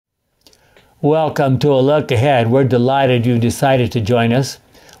Welcome to A Look Ahead. We're delighted you decided to join us.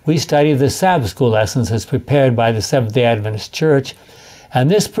 We study the Sabbath School lessons as prepared by the Seventh-day Adventist Church,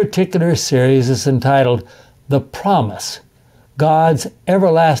 and this particular series is entitled The Promise, God's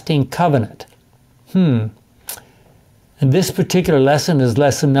Everlasting Covenant. And this particular lesson is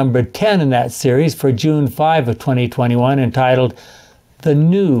lesson number 10 in that series for June 5 of 2021, entitled The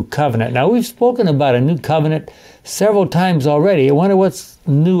New Covenant. Now, we've spoken about a new covenant several times already. I wonder what's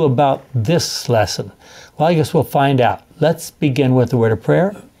new about this lesson. Well, I guess we'll find out. Let's begin with a word of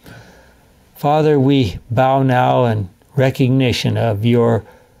prayer. Father, we bow now in recognition of your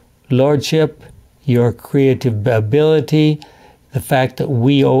lordship, your creative ability, the fact that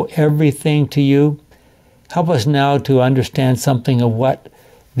we owe everything to you. Help us now to understand something of what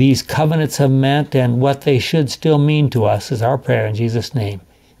these covenants have meant and what they should still mean to us, is our prayer in Jesus' name.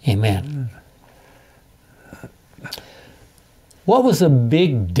 Amen. What was the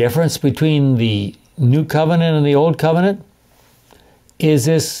big difference between the New Covenant and the Old Covenant? Is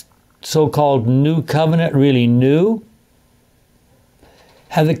this so-called New Covenant really new?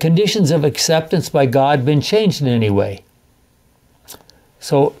 Have the conditions of acceptance by God been changed in any way?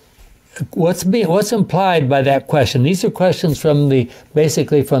 So, what's implied by that question? These are questions from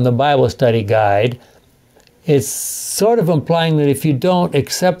basically from the Bible study guide. It's sort of implying that if you don't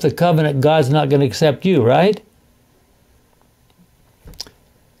accept the covenant, God's not going to accept you, right?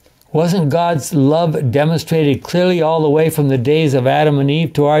 Wasn't God's love demonstrated clearly all the way from the days of Adam and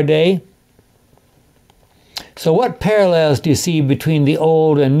Eve to our day? So what parallels do you see between the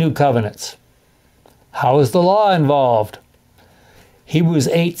old and new covenants? How is the law involved? Hebrews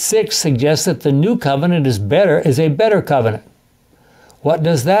 8:6 suggests that the new covenant is a better covenant. What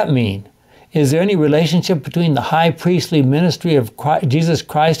does that mean? Is there any relationship between the high priestly ministry of Jesus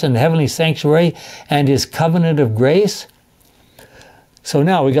Christ in the heavenly sanctuary and his covenant of grace? So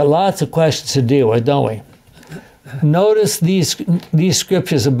now we got lots of questions to deal with, don't we? Notice these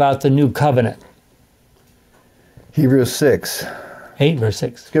scriptures about the new covenant. Hebrews 8 verse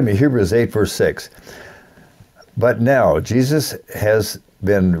 6. Hebrews 8 verse 6. But now Jesus has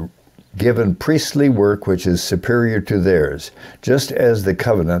been given priestly work which is superior to theirs, just as the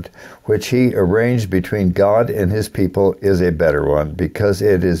covenant which he arranged between God and his people is a better one, because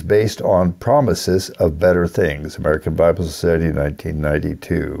it is based on promises of better things. American Bible Society,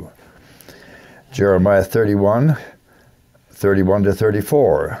 1992. Jeremiah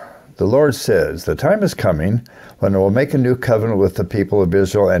 31:31-34. The Lord says, "The time is coming when I will make a new covenant with the people of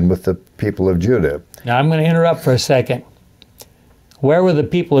Israel and with the people of Judah." Now I'm going to interrupt for a second. Where were the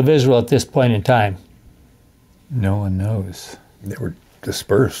people of Israel at this point in time? No one knows. They were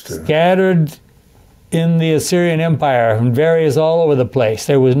dispersed. Scattered in the Assyrian Empire, and various all over the place.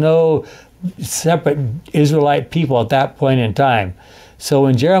 There was no separate Israelite people at that point in time. So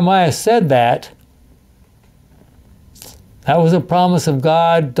when Jeremiah said that was a promise of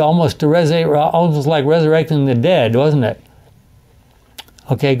God almost like resurrecting the dead, wasn't it?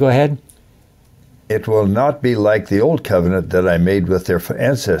 Okay, go ahead. It will not be like the old covenant that I made with their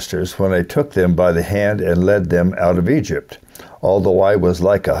ancestors when I took them by the hand and led them out of Egypt. Although I was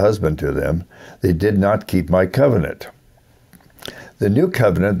like a husband to them, they did not keep my covenant. The new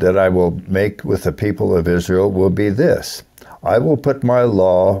covenant that I will make with the people of Israel will be this: I will put my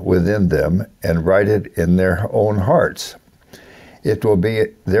law within them and write it in their own hearts. It will be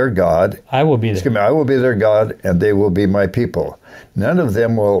their God. I will be their God, and they will be my people. None of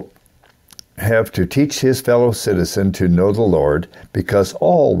them will have to teach his fellow citizen to know the Lord, because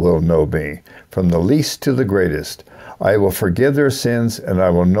all will know me, from the least to the greatest. I will forgive their sins, and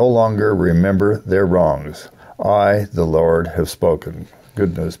I will no longer remember their wrongs. I, the Lord, have spoken.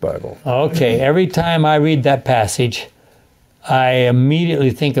 Good News Bible. Okay, every time I read that passage, I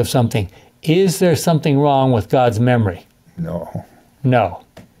immediately think of something. Is there something wrong with God's memory? No. No.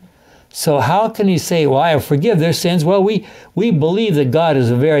 So how can you say, well, I forgive their sins? Well, we believe that God is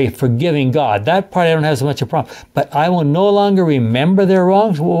a very forgiving God. That part I don't have so much a problem. But I will no longer remember their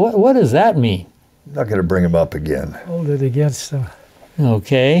wrongs? Well, what does that mean? I'm not going to bring them up again. Hold it against them.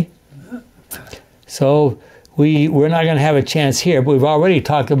 Okay. So we're not going to have a chance here, but we've already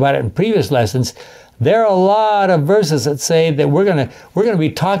talked about it in previous lessons. There are a lot of verses that say that we're going to be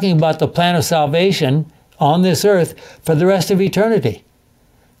talking about the plan of salvation on this earth for the rest of eternity.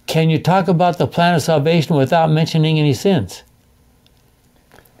 Can you talk about the plan of salvation without mentioning any sins?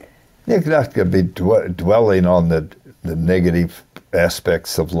 You're not going to be dwelling on the negative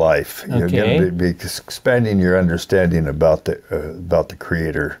aspects of life. Okay. You're going to be expanding your understanding about the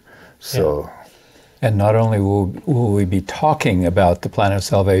Creator. So, yeah. And not only will we be talking about the plan of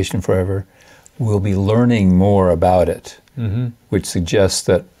salvation forever, we'll be learning more about it, which suggests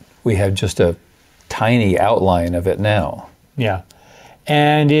that We have just a tiny outline of it now. Yeah.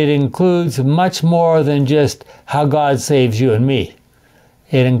 And it includes much more than just how God saves you and me.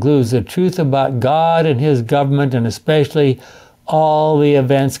 It includes the truth about God and his government, and especially all the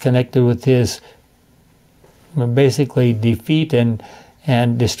events connected with his basically defeat and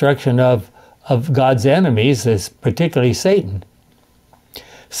destruction of God's enemies, particularly Satan.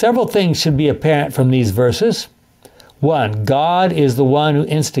 Several things should be apparent from these verses. One, God is the one who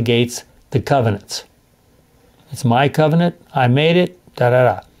instigates the covenants. It's my covenant, I made it,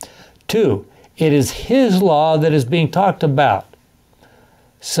 da-da-da. Two, it is his law that is being talked about.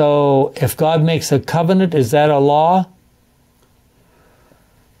 So if God makes a covenant, is that a law?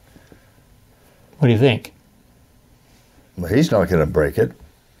 What do you think? Well, he's not going to break it.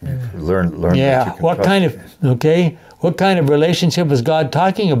 Learn. Yeah. What kind of relationship is God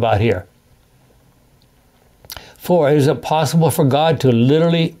talking about here? 4, is it possible for God to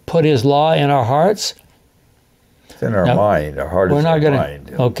literally put his law in our hearts? It's in our mind. Our heart is our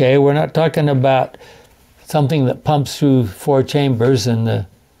mind. Okay, we're not talking about something that pumps through 4 chambers in the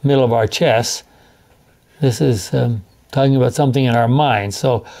middle of our chest. This is talking about something in our mind.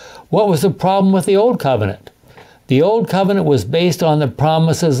 So what was the problem with the Old Covenant? The Old Covenant was based on the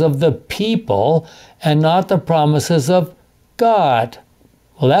promises of the people and not the promises of God.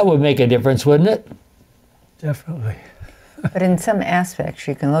 Well, that would make a difference, wouldn't it? Definitely. But in some aspects,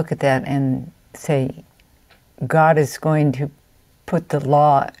 you can look at that and say, God is going to put the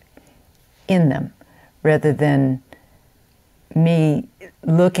law in them, rather than me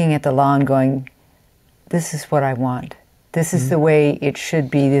looking at the law and going, this is what I want. This is the way it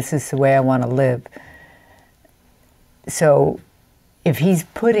should be. This is the way I want to live. So if he's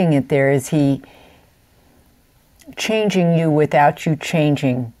putting it there, is he changing you without you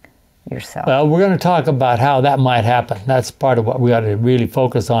changing yourself? Well, we're going to talk about how that might happen. That's part of what we ought to really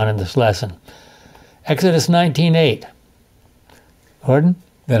focus on in this lesson. Exodus 19:8. Gordon?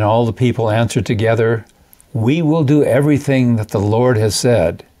 Then all the people answered together, "We will do everything that the Lord has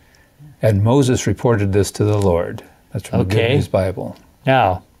said." And Moses reported this to the Lord. That's from the Good News Bible.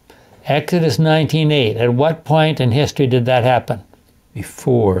 Now, Exodus 19:8. At what point in history did that happen?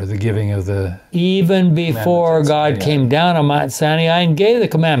 Before the giving of the... Even before God came down on Mount Sinai and gave the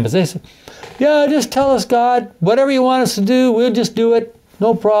commandments. They said, yeah, just tell us, God, whatever you want us to do, we'll just do it.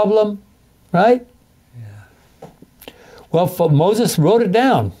 No problem. Right? Yeah. Well, Moses wrote it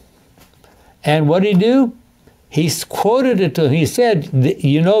down. And what did he do? He quoted it to him. He said,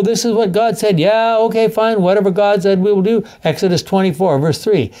 you know, this is what God said. Yeah, okay, fine. Whatever God said, we will do. Exodus 24, verse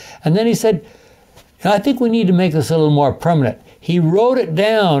 3. And then he said, I think we need to make this a little more permanent. He wrote it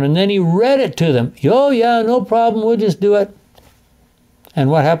down, and then he read it to them. Oh, yeah, no problem. We'll just do it.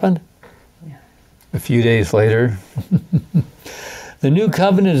 And what happened? A few days later. The new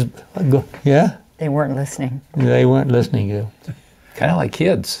covenant is... Yeah? They weren't listening. They weren't listening to you. Kind of like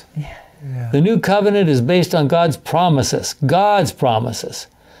kids. Yeah. Yeah. The new covenant is based on God's promises. God's promises.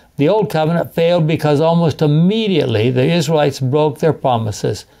 The old covenant failed because almost immediately the Israelites broke their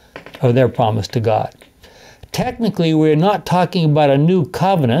promises, or their promise to God. Technically, we're not talking about a new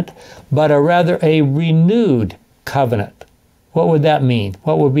covenant, but rather a renewed covenant. What would that mean?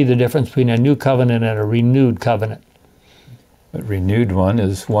 What would be the difference between a new covenant and a renewed covenant? A renewed one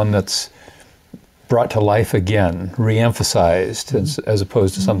is one that's brought to life again, re-emphasized, as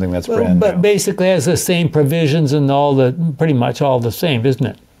opposed to something that's brand new. But basically has the same provisions and pretty much all the same, isn't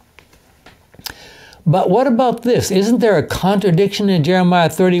it? But what about this? Isn't there a contradiction in Jeremiah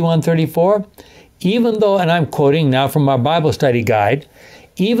 31:34? Even though, and I'm quoting now from our Bible study guide,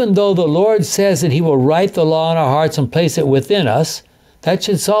 even though the Lord says that he will write the law in our hearts and place it within us, that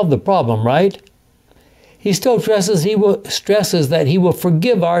should solve the problem, right? He still stresses that he will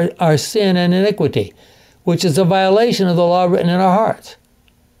forgive our sin and iniquity, which is a violation of the law written in our hearts.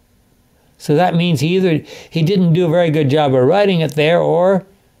 So that means he didn't do a very good job of writing it there, or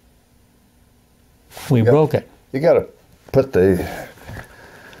we broke it. You got to put the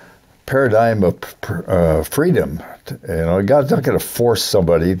paradigm of freedom. God's not going to force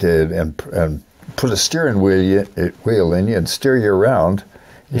somebody to and put a steering wheel in you and steer you around.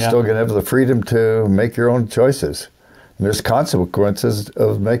 You're still going to have the freedom to make your own choices. And there's consequences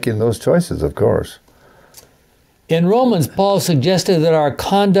of making those choices, of course. In Romans, Paul suggested that our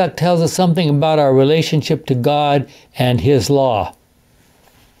conduct tells us something about our relationship to God and his law.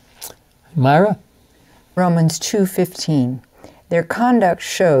 Myra? Romans 2:15. Their conduct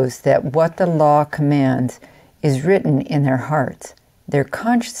shows that what the law commands is written in their hearts. Their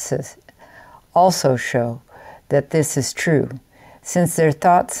consciences also show that this is true, since their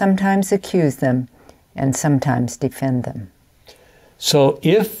thoughts sometimes accuse them and sometimes defend them. So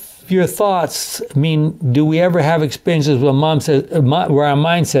if your thoughts, I mean, do we ever have experiences where where our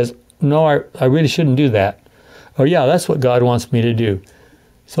mind says, no, I really shouldn't do that? Or, yeah, that's what God wants me to do.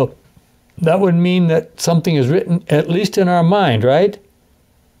 So that would mean that something is written, at least in our mind, right?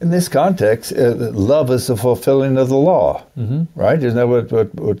 In this context, love is the fulfilling of the law, right? Isn't that what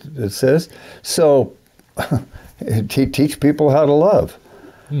it says? So teach people how to love.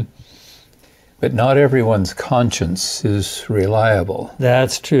 But not everyone's conscience is reliable.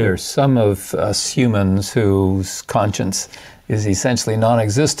 That's true. There's some of us humans whose conscience is essentially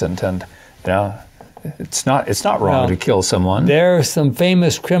non-existent, and it's not wrong to kill someone. There are some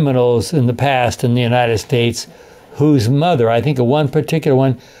famous criminals in the past in the United States whose mother, I think of one particular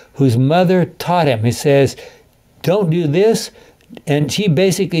one, whose mother taught him. He says, don't do this. And she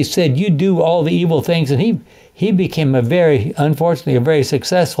basically said, you do all the evil things. And he became unfortunately, a very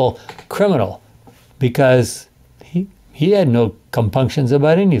successful criminal because he had no compunctions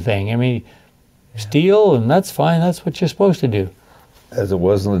about anything. I mean, steal, and that's fine. That's what you're supposed to do. As it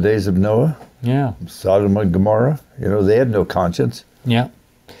was in the days of Noah. Yeah. Sodom and Gomorrah. They had no conscience. Yeah.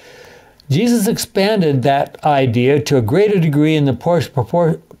 Jesus expanded that idea to a greater degree in the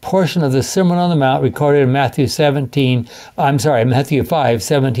portion of the Sermon on the Mount recorded in Matthew 5,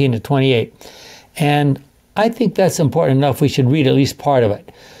 17 to 28. And I think that's important enough we should read at least part of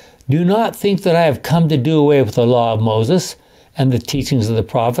it. Do not think that I have come to do away with the law of Moses and the teachings of the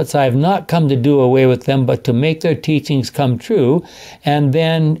prophets. I have not come to do away with them, but to make their teachings come true. And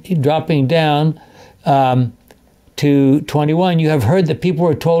then dropping down to 21, you have heard that people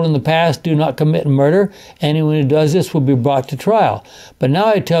were told in the past, do not commit murder. Anyone who does this will be brought to trial. But now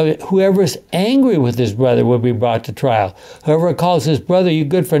I tell you, whoever is angry with his brother will be brought to trial. Whoever calls his brother you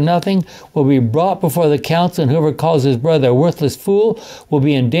good for nothing will be brought before the council, and whoever calls his brother a worthless fool will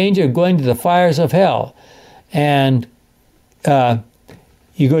be in danger of going to the fires of hell. And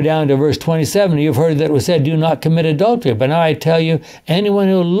you go down to verse 27, you've heard that it was said, do not commit adultery. But now I tell you, anyone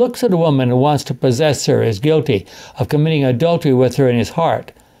who looks at a woman and wants to possess her is guilty of committing adultery with her in his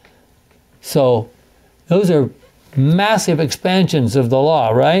heart. So those are massive expansions of the law,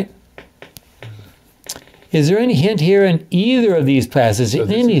 right? Is there any hint here in either of these passages? So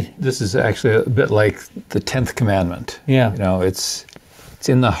this is actually a bit like the 10th commandment. Yeah. It's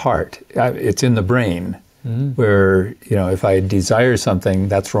in the heart. It's in the brain. Where, if I desire something,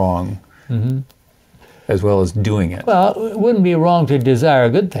 that's wrong, as well as doing it. Well, it wouldn't be wrong to desire a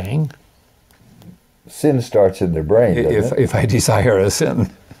good thing. Sin starts in the brain, doesn't it? If I desire a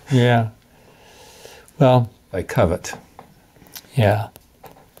sin. Yeah. Well, I covet. Yeah.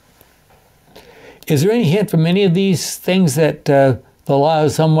 Is there any hint from any of these things that the law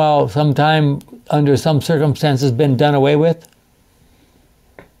has sometime, under some circumstances, been done away with?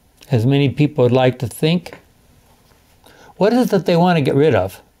 As many people would like to think. What is it that they want to get rid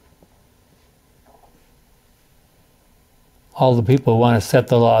of? All the people who want to set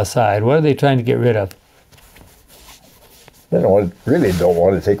the law aside. What are they trying to get rid of? They really don't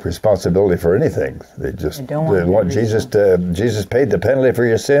want to take responsibility for anything. They want Jesus to. Jesus paid the penalty for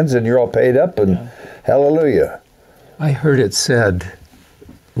your sins, and you're all paid up, and hallelujah. I heard it said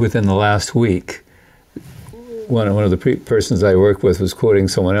within the last week. One of the persons I work with was quoting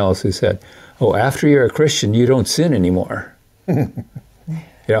someone else who said, "Oh, after you're a Christian, you don't sin anymore."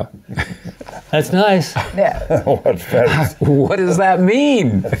 Yeah. That's nice. Yeah. What does that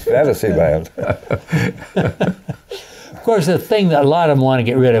mean? That's fantasy land. Of course, the thing that a lot of them want to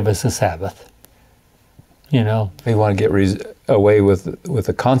get rid of is the Sabbath. They want to get away with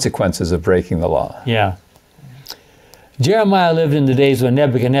the consequences of breaking the law. Yeah. Jeremiah lived in the days when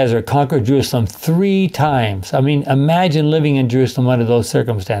Nebuchadnezzar conquered Jerusalem 3 times. I mean, imagine living in Jerusalem under those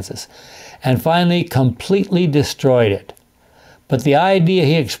circumstances. And finally completely destroyed it. But the idea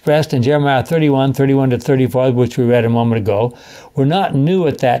he expressed in Jeremiah 31 to 34, which we read a moment ago, were not new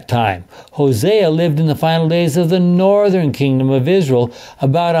at that time. Hosea lived in the final days of the northern kingdom of Israel,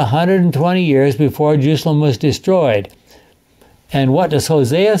 about 120 years before Jerusalem was destroyed. And what does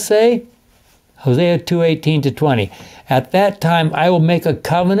Hosea say? Hosea 2:18 to 20. At that time I will make a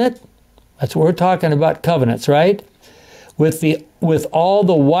covenant. That's what we're talking about, covenants, right? With all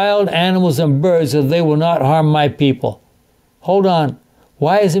the wild animals and birds, that they will not harm my people. Hold on.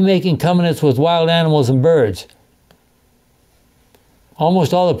 Why is he making covenants with wild animals and birds?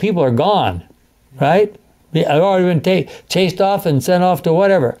 Almost all the people are gone, right? They've already been chased off and sent off to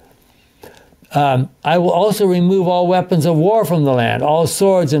whatever. I will also remove all weapons of war from the land. All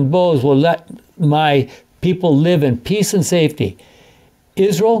swords and bows will let my people live in peace and safety.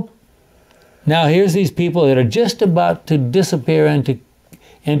 Israel, now here's these people that are just about to disappear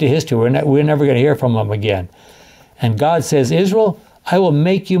into history. We're never going to hear from them again. And God says, Israel, I will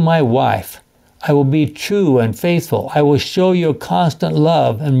make you my wife. I will be true and faithful. I will show you constant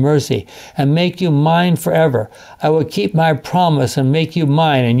love and mercy and make you mine forever. I will keep my promise and make you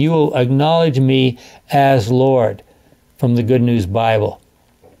mine, and you will acknowledge me as Lord. From the Good News Bible.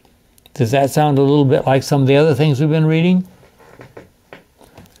 Does that sound a little bit like some of the other things we've been reading?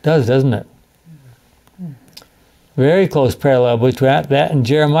 It does, doesn't it? Very close parallel between that and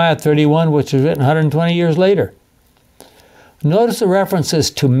Jeremiah 31, which was written 120 years later. Notice the references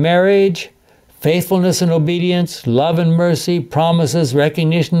to marriage, faithfulness and obedience, love and mercy, promises,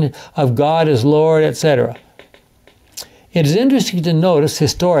 recognition of God as Lord, etc. It is interesting to notice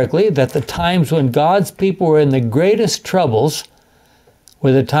historically that the times when God's people were in the greatest troubles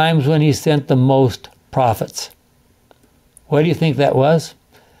were the times when he sent the most prophets. What do you think that was?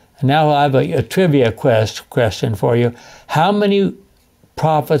 And now I have a trivia question for you. How many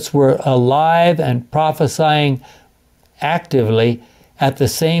prophets were alive and prophesying actively at the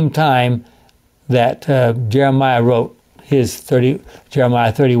same time that Jeremiah wrote his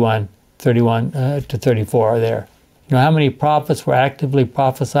Jeremiah 31 to 34 there? You know how many prophets were actively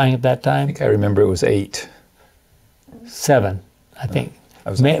prophesying at that time? I think I remember it was 8. 7, I think.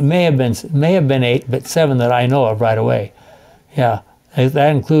 May have been 8, but 7 that I know of right away. Yeah,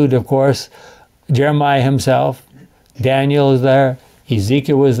 that included, of course, Jeremiah himself. Daniel was there.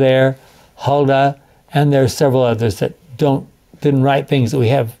 Ezekiel was there. Huldah, and there's several others that didn't write things that we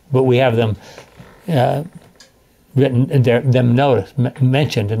have, but we have them written,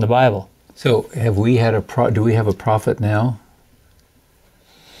 mentioned in the Bible. So have we had do we have a prophet now?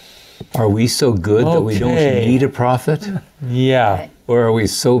 Are we so good that we don't need a prophet? Yeah. Or are we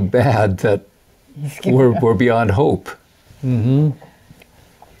so bad that we're beyond hope? Mm-hmm.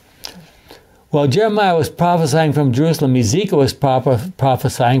 Well, Jeremiah was prophesying from Jerusalem. Ezekiel was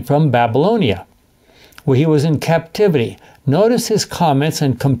prophesying from Babylonia, where he was in captivity. Notice his comments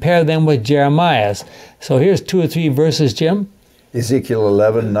and compare them with Jeremiah's. So here's 2 or 3 verses, Jim. Ezekiel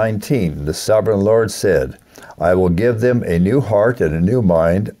 11:19, the sovereign Lord said, I will give them a new heart and a new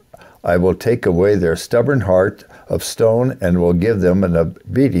mind. I will take away their stubborn heart of stone and will give them an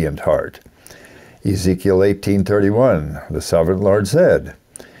obedient heart. Ezekiel 18:31, the sovereign Lord said,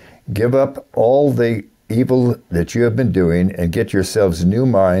 give up all the evil that you have been doing and get yourselves new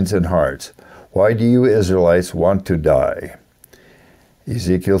minds and hearts. Why do you Israelites want to die?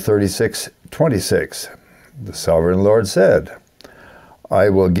 Ezekiel 36:26, the sovereign Lord said, I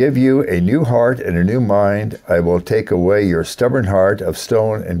will give you a new heart and a new mind. I will take away your stubborn heart of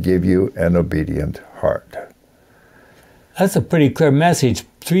stone and give you an obedient heart. That's a pretty clear message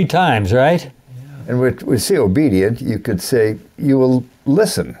 3 times, right? Yeah. And when we say obedient, you could say you will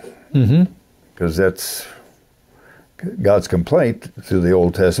listen. Because that's God's complaint through the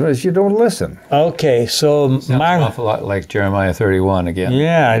Old Testament is you don't listen. Okay, so Sounds an awful lot like Jeremiah 31 again.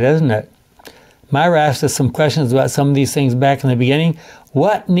 Yeah, doesn't it? Myra asked us some questions about some of these things back in the beginning.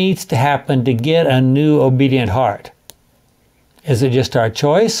 What needs to happen to get a new obedient heart? Is it just our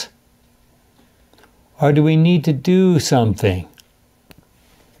choice? Or do we need to do something?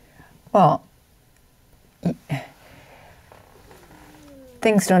 Well,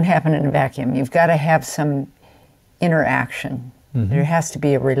 things don't happen in a vacuum. You've got to have some interaction. There has to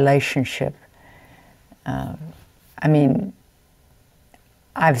be a relationship. I mean,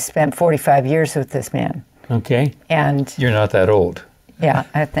 I've spent 45 years with this man. Okay. And you're not that old. Yeah,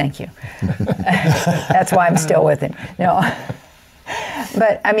 thank you. That's why I'm still with him. No.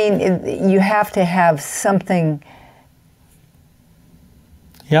 But, I mean, you have to have something.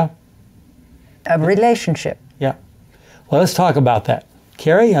 Yeah. A relationship. Yeah. Well, let's talk about that.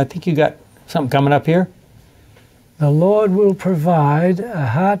 Carrie, I think you got something coming up here. The Lord will provide a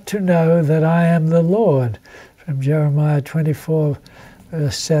heart to know that I am the Lord, from Jeremiah 24,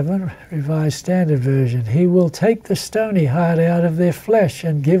 verse 7, Revised Standard Version. He will take the stony heart out of their flesh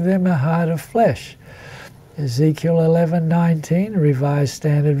and give them a heart of flesh. Ezekiel 11:19, Revised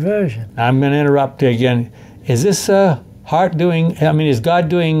Standard Version. I'm going to interrupt you again. Is this heart doing, is God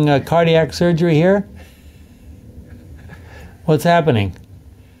doing cardiac surgery here? What's happening?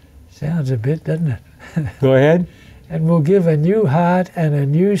 Sounds a bit, doesn't it? Go ahead. And will give a new heart and a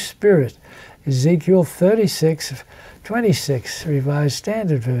new spirit. Ezekiel 36:26, Revised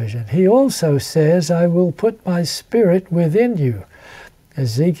Standard Version. He also says, I will put my spirit within you.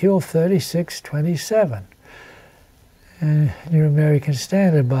 Ezekiel 36:27. New American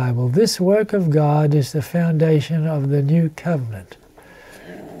Standard Bible. This work of God is the foundation of the new covenant.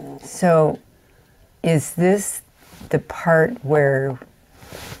 So, is this the part where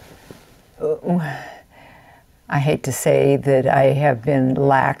I hate to say that I have been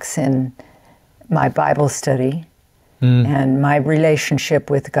lax in my Bible study, and my relationship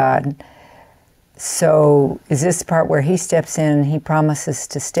with God. So is this the part where he steps in, he promises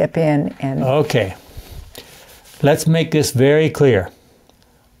to step in and... Okay. Let's make this very clear.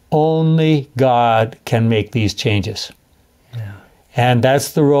 Only God can make these changes. Yeah. And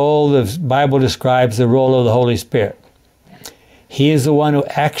that's the role the Bible describes, the role of the Holy Spirit. He is the one who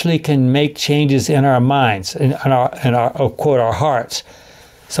actually can make changes in our minds, in our quote, our hearts.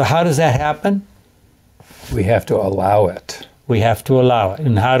 So how does that happen? We have to allow it. We have to allow it.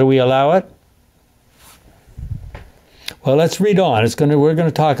 And how do we allow it? Well, let's read on. We're going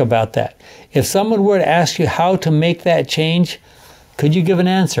to talk about that. If someone were to ask you how to make that change, could you give an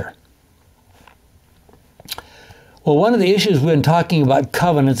answer? Well, one of the issues we've been talking about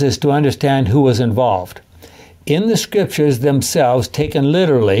covenants is to understand who was involved. In the scriptures themselves, taken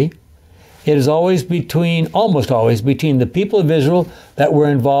literally, it is almost always between the people of Israel that were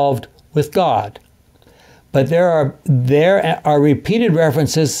involved with God. But there are repeated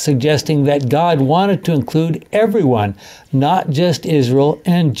references suggesting that God wanted to include everyone, not just Israel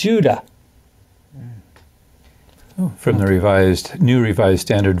and Judah. From the New Revised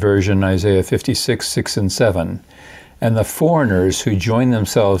Standard Version, Isaiah 56, 6 and 7. And the foreigners who join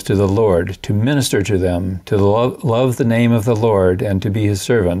themselves to the Lord, to minister to them, to love the name of the Lord, and to be his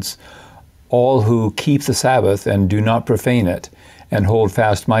servants, all who keep the Sabbath and do not profane it, and hold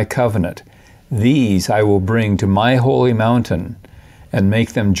fast my covenant, these I will bring to my holy mountain, and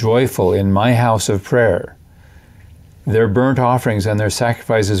make them joyful in my house of prayer. Their burnt offerings and their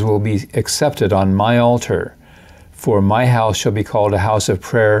sacrifices will be accepted on my altar, for my house shall be called a house of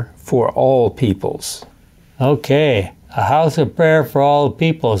prayer for all peoples. Okay, a house of prayer for all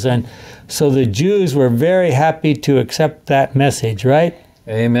peoples. And so the Jews were very happy to accept that message, right?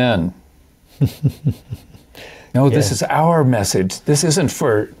 Amen. No, yes. This is our message. This isn't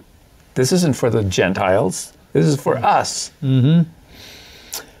for the Gentiles. This is for us. Mm-hmm.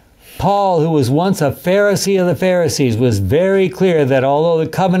 Paul, who was once a Pharisee of the Pharisees, was very clear that although the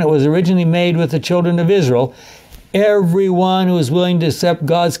covenant was originally made with the children of Israel, everyone who is willing to accept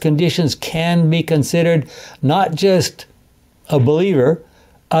God's conditions can be considered not just a believer,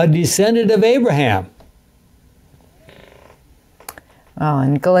 a descendant of Abraham. Oh,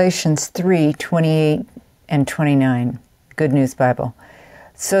 in Galatians 3, 28 and 29, Good News Bible.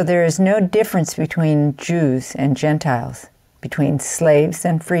 So there is no difference between Jews and Gentiles, between slaves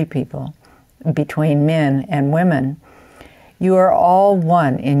and free people, between men and women. You are all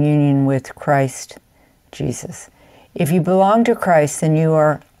one in union with Christ Jesus. If you belong to Christ, then you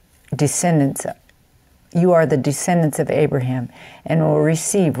are the descendants of Abraham and will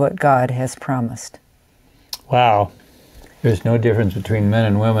receive what God has promised. Wow. There's no difference between men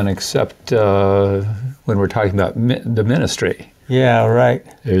and women except when we're talking about the ministry. Yeah, right.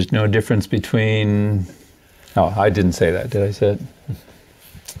 There's no difference between... Oh, I didn't say that, did I say it?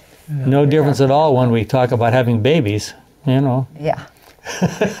 No difference at all when we talk about having babies, you know. Yeah.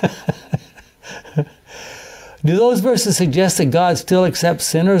 Do those verses suggest that God still accepts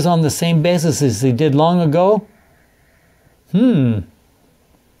sinners on the same basis as he did long ago? One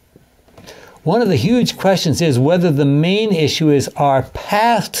of the huge questions is whether the main issue is our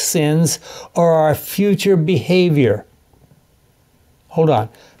past sins or our future behavior. Hold on.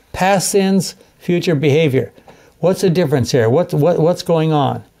 Past sins, future behavior. What's the difference here? What's going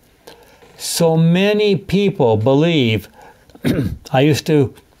on? So many people believe, I used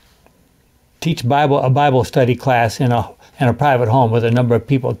to teach a Bible study class in a private home where a number of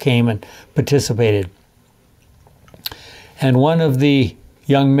people came and participated. And one of the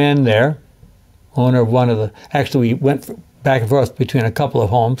young men there, owner of actually we went back and forth between a couple of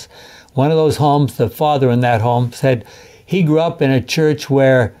homes. One of those homes, the father in that home said he grew up in a church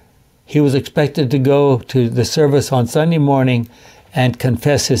where he was expected to go to the service on Sunday morning and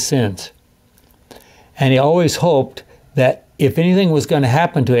confess his sins. And he always hoped that if anything was going to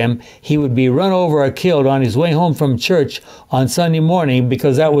happen to him, he would be run over or killed on his way home from church on Sunday morning,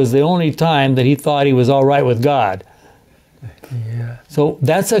 because that was the only time that he thought he was all right with God. Yeah. So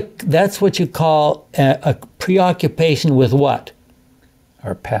that's what you call a preoccupation with what?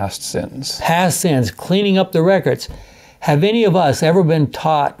 Our past sins. Past sins, cleaning up the records. Have any of us ever been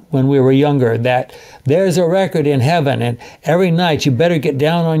taught when we were younger that there's a record in heaven, and every night you better get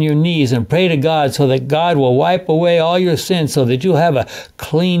down on your knees and pray to God so that God will wipe away all your sins so that you'll have a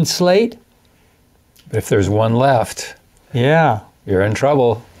clean slate? If there's one left, yeah, you're in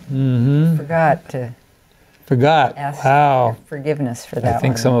trouble. Mm-hmm. Forgot. Ask wow. for forgiveness for that. I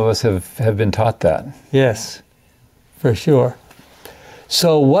think some of us have been taught that. Yes, for sure.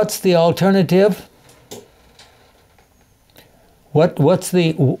 So what's the alternative? What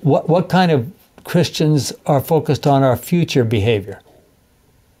kind of Christians are focused on our future behavior.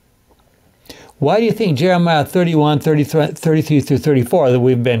 Why do you think Jeremiah 31, 33 through 34 that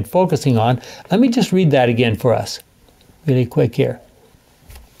we've been focusing on? Let me just read that again for us, really quick here.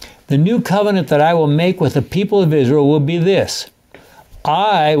 The new covenant that I will make with the people of Israel will be this.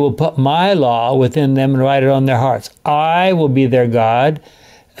 I will put my law within them and write it on their hearts. I will be their God,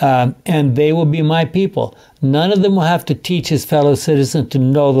 and they will be my people. None of them will have to teach his fellow citizens to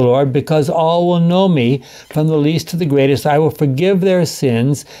know the Lord, because all will know me, from the least to the greatest. I will forgive their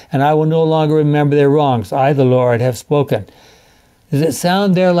sins, and I will no longer remember their wrongs. I, the Lord, have spoken. Does it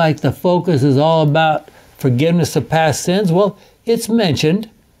sound there like the focus is all about forgiveness of past sins? Well, it's mentioned.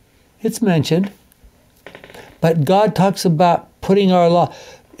 It's mentioned. But God talks about putting our law.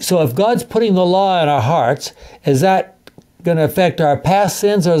 So if God's putting the law in our hearts, is that going to affect our past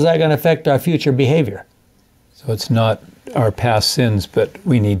sins, or is that going to affect our future behavior? So it's not our past sins, but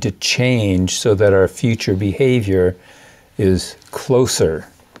we need to change so that our future behavior is closer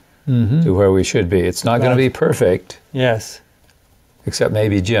to where we should be. It's not going to be perfect. Yes. Except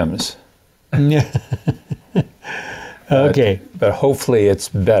maybe Jim's. Yeah. Okay. But hopefully it's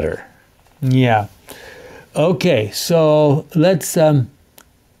better. Yeah. Okay, so let's, where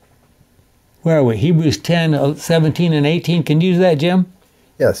are we? Hebrews 10, 17 and 18. Can you do that, Jim?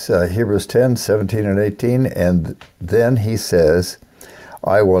 Yes, Hebrews 10, 17 and 18. And then he says,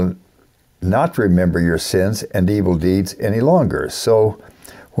 I will not remember your sins and evil deeds any longer. So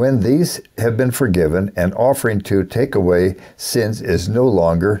when these have been forgiven, an offering to take away sins is no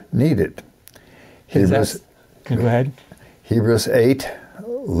longer needed. Go ahead. Hebrews 8,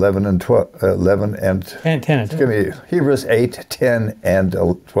 11 and 12, 11 and 10 and 12. Hebrews 8, 10 and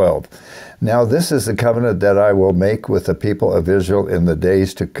 12. Now this is the covenant that I will make with the people of Israel in the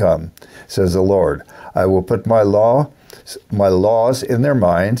days to come, says the Lord. I will put my laws in their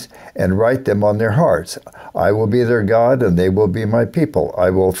minds and write them on their hearts. I will be their God, and they will be my people.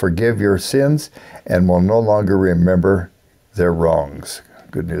 I will forgive your sins and will no longer remember their wrongs.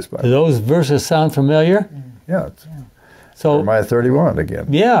 Good news, Bible. Do those verses sound familiar? Yeah. So Jeremiah 31 again.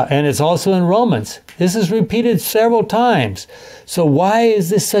 Yeah, and it's also in Romans. This is repeated several times. So why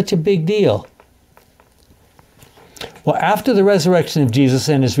is this such a big deal? Well, after the resurrection of Jesus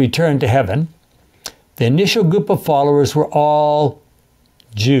and his return to heaven, the initial group of followers were all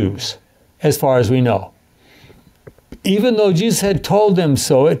Jews, as far as we know. Even though Jesus had told them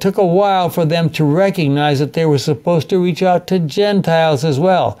so, it took a while for them to recognize that they were supposed to reach out to Gentiles as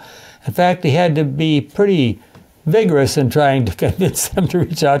well. In fact, he had to be pretty vigorous in trying to convince them to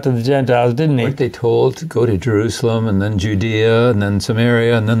reach out to the Gentiles, didn't he? Weren't they told to go to Jerusalem and then Judea and then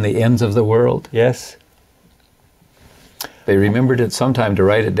Samaria and then the ends of the world? Yes. They remembered it sometime to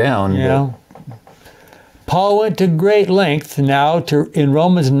write it down. Yeah. Paul went to great length now in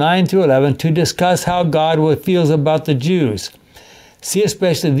Romans 9 through 11 to discuss how God feels about the Jews. See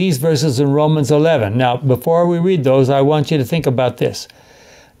especially these verses in Romans 11. Now, before we read those, I want you to think about this.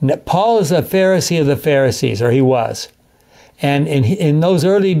 Paul is a Pharisee of the Pharisees, or he was. And in those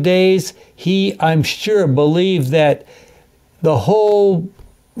early days, he, I'm sure, believed that the whole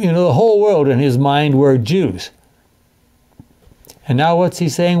world in his mind were Jews. And now what's he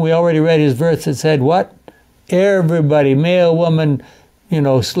saying? We already read his verse that said what? Everybody, male, woman,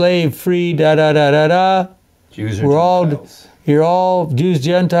 slave, free, da-da-da-da-da. Jews or Gentiles. You're all Jews,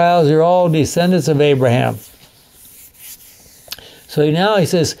 Gentiles, you're all descendants of Abraham. So now he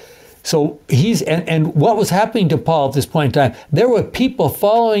says, so and what was happening to Paul at this point in time? There were people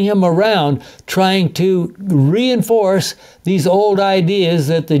following him around trying to reinforce these old ideas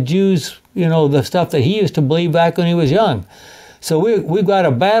that the Jews, the stuff that he used to believe back when he was young. So we've got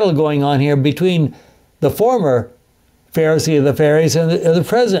a battle going on here between the former Pharisee of the Pharisees and the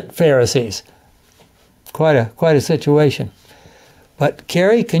present Pharisees. Quite a situation. But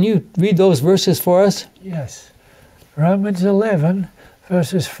Carrie, can you read those verses for us? Yes. Romans 11,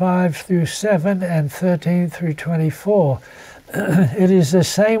 verses 5 through 7 and 13 through 24. It is the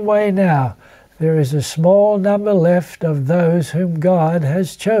same way now. There is a small number left of those whom God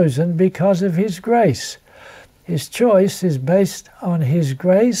has chosen because of his grace. His choice is based on his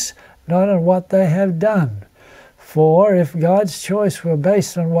grace, not on what they have done. For if God's choice were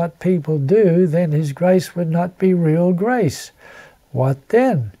based on what people do, then his grace would not be real grace. What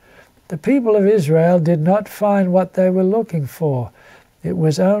then? The people of Israel did not find what they were looking for. It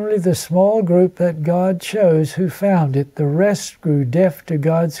was only the small group that God chose who found it. The rest grew deaf to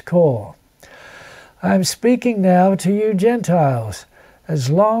God's call. I am speaking now to you Gentiles. As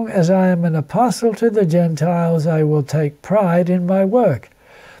long as I am an apostle to the Gentiles, I will take pride in my work.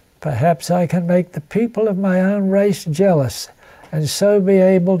 Perhaps I can make the people of my own race jealous, and so be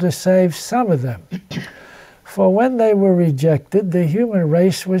able to save some of them. For when they were rejected, the human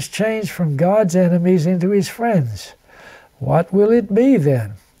race was changed from God's enemies into his friends. What will it be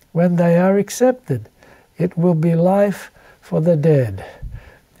then when they are accepted? It will be life for the dead.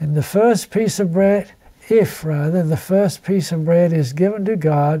 In the first piece of bread, if the first piece of bread is given to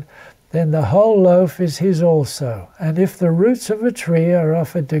God, then the whole loaf is his also. And if the roots of a tree are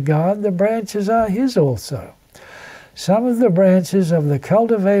offered to God, the branches are his also. Some of the branches of the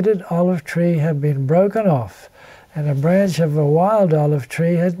cultivated olive tree have been broken off, and a branch of a wild olive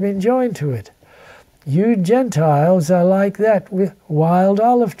tree has been joined to it. You Gentiles are like that wild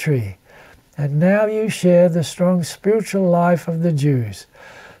olive tree, and now you share the strong spiritual life of the Jews.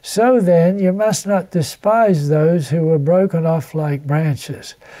 So then, you must not despise those who were broken off like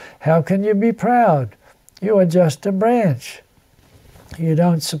branches. How can you be proud? You are just a branch. You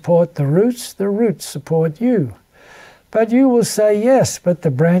don't support the roots support you. But you will say, yes, but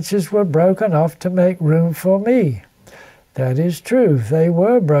the branches were broken off to make room for me. That is true. They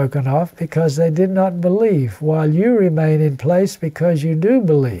were broken off because they did not believe, while you remain in place because you do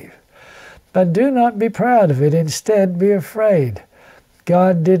believe. But do not be proud of it. Instead, be afraid.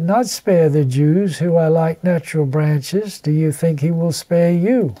 God did not spare the Jews, who are like natural branches. Do you think he will spare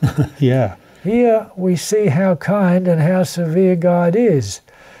you? Yeah. Here we see how kind and how severe God is.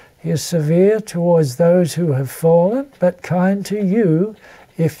 He is severe towards those who have fallen, but kind to you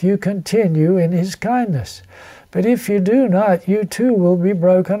if you continue in his kindness. But if you do not, you too will be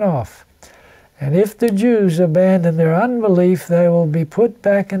broken off. And if the Jews abandon their unbelief, they will be put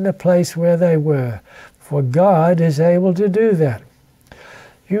back in the place where they were, for God is able to do that.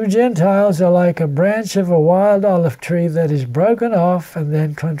 You Gentiles are like a branch of a wild olive tree that is broken off and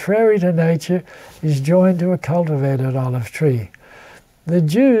then, contrary to nature, is joined to a cultivated olive tree. The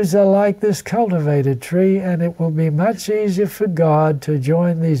Jews are like this cultivated tree, and it will be much easier for God to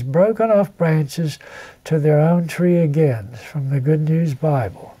join these broken off branches to their own tree again. From the Good News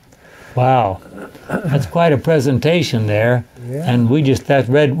Bible. Wow, that's quite a presentation there. Yeah. And we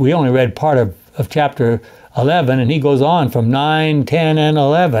only read part of chapter 11, and he goes on from 9, 10, and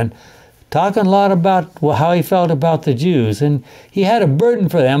 11, talking a lot about how he felt about the Jews. And he had a burden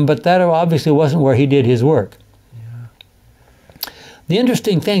for them, but that obviously wasn't where he did his work. The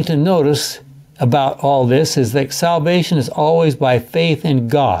interesting thing to notice about all this is that salvation is always by faith in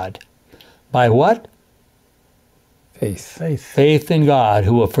God. By what? Faith. Faith in God,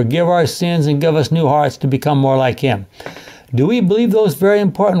 who will forgive our sins and give us new hearts to become more like him. Do we believe those very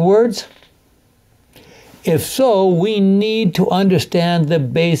important words? If so, we need to understand the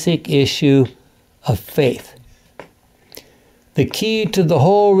basic issue of faith. The key to the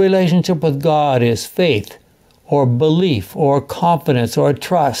whole relationship with God is faith, or belief, or confidence, or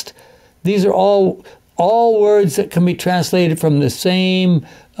trust. These are all words that can be translated from the same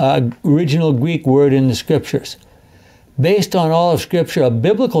original Greek word in the Scriptures. Based on all of Scripture, a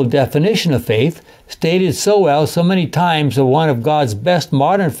biblical definition of faith, stated so well so many times by one of God's best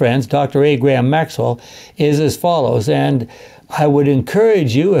modern friends, Dr. A. Graham Maxwell, is as follows. And I would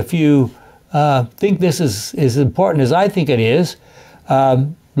encourage you, if you think this is as important as I think it is,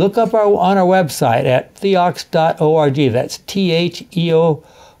 look up on our website at theox.org. That's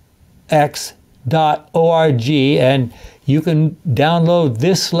theox.org, and you can download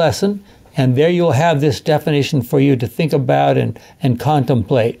this lesson, and there you'll have this definition for you to think about and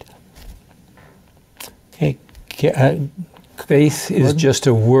contemplate. Okay. Faith is just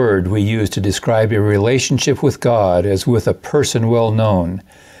a word we use to describe a relationship with God as with a person well known.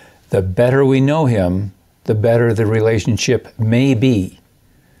 The better we know him, the better the relationship may be.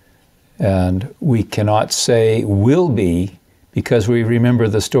 And we cannot say will be because we remember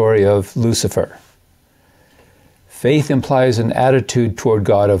the story of Lucifer. Faith implies an attitude toward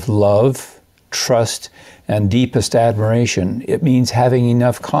God of love, trust, and deepest admiration. It means having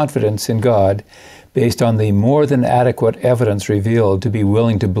enough confidence in God based on the more than adequate evidence revealed to be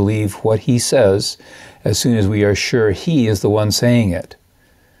willing to believe what he says as soon as we are sure he is the one saying it.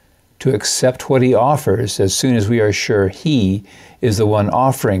 To accept what he offers as soon as we are sure he is the one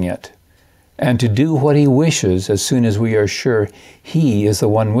offering it. And to do what he wishes as soon as we are sure he is the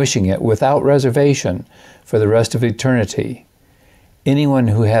one wishing it without reservation for the rest of eternity. Anyone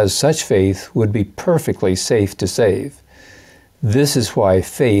who has such faith would be perfectly safe to save. This is why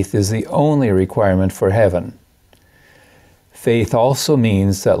faith is the only requirement for heaven. Faith also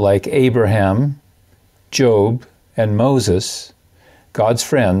means that like Abraham, Job, and Moses, God's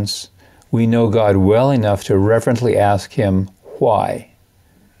friends, we know God well enough to reverently ask him why.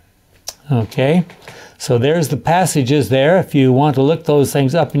 Okay, so there's the passages there if you want to look those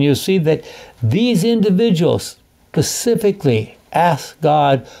things up, and you'll see that these individuals specifically ask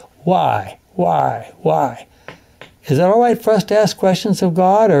God, why? Is it all right for us to ask questions of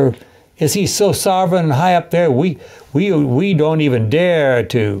God, or is he so sovereign and high up there we don't even dare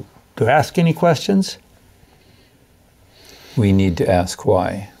to ask any questions? We need to ask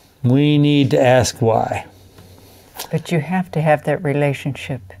why. We need to ask why. But you have to have that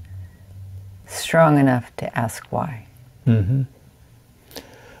relationship strong enough to ask why. Mm-hmm.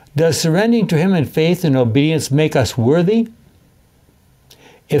 Does surrendering to him in faith and obedience make us worthy?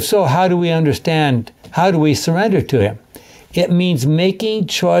 If so, how do we surrender to him? It means making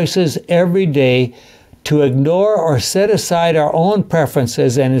choices every day to ignore or set aside our own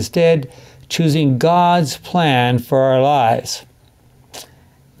preferences and instead choosing God's plan for our lives.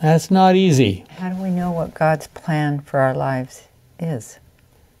 That's not easy. How do we know what God's plan for our lives is?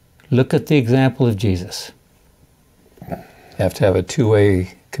 Look at the example of Jesus. You have to have a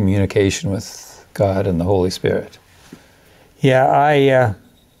two-way communication with God and the Holy Spirit. Yeah,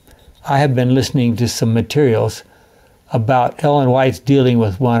 I have been listening to some materials about Ellen White's dealing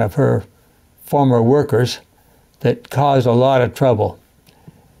with one of her former workers that caused a lot of trouble.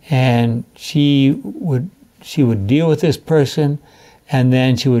 And she would deal with this person, and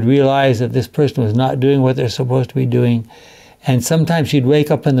then she would realize that this person was not doing what they're supposed to be doing. And sometimes she'd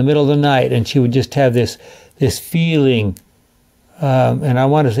wake up in the middle of the night and she would just have this feeling, and I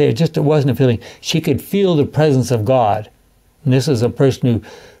want to say it wasn't a feeling. She could feel the presence of God. And this is a person who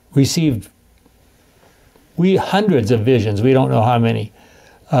received hundreds of visions. We don't know how many.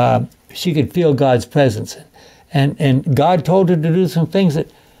 She could feel God's presence. And God told her to do some things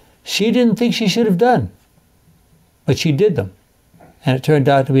that she didn't think she should have done. But she did them. And it turned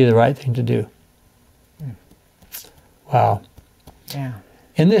out to be the right thing to do. Wow. Yeah.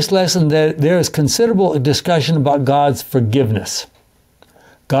 In this lesson, there is considerable discussion about God's forgiveness.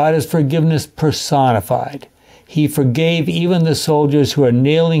 God is forgiveness personified. He forgave even the soldiers who are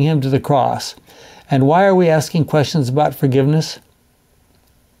nailing him to the cross. And why are we asking questions about forgiveness?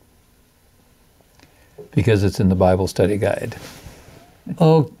 Because it's in the Bible study guide.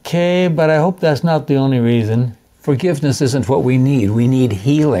 Okay, but I hope that's not the only reason. Forgiveness isn't what we need. We need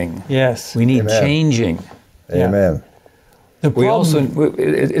healing. Yes. We need Amen. changing. Amen.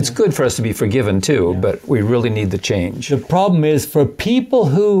 It's good for us to be forgiven too, but we really need the change. The problem is for people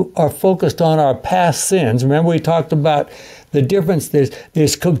who are focused on our past sins. Remember we talked about the difference. There's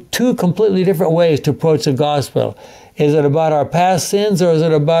two completely different ways to approach the gospel. Is it about our past sins or is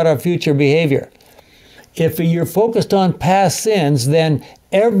it about our future behavior? If you're focused on past sins, then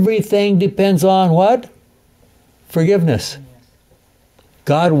everything depends on what? Forgiveness.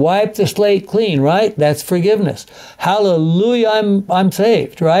 God wiped the slate clean, right? That's forgiveness. Hallelujah, I'm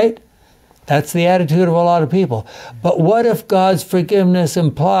saved, right? That's the attitude of a lot of people. But what if God's forgiveness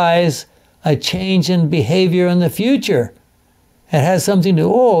implies a change in behavior in the future? It has something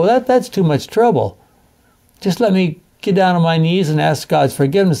to, that's too much trouble. Just let me get down on my knees and ask God's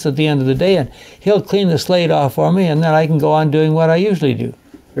forgiveness at the end of the day, and he'll clean the slate off for me, and then I can go on doing what I usually do.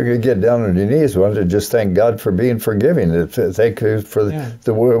 You're going to get down on your knees, why don't you just thank God for being forgiving, thank you for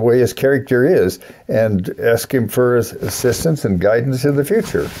the way his character is, and ask him for his assistance and guidance in the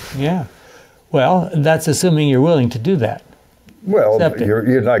future. Yeah. Well, that's assuming you're willing to do that. Well,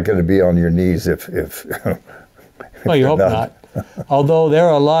 you're not going to be on your knees if well, you hope not. Although there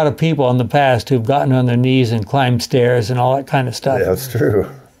are a lot of people in the past who've gotten on their knees and climbed stairs and all that kind of stuff. Yeah, that's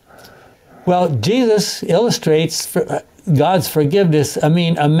true. Well, Jesus illustrates God's forgiveness. I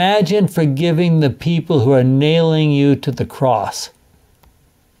mean, imagine forgiving the people who are nailing you to the cross.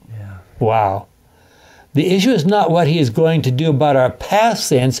 Yeah. Wow. The issue is not what he is going to do about our past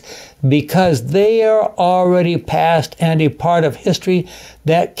sins, because they are already past and a part of history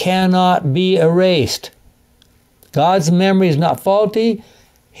that cannot be erased. God's memory is not faulty.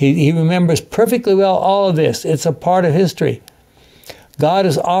 He remembers perfectly well all of this. It's a part of history. God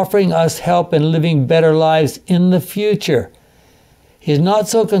is offering us help in living better lives in the future. He's not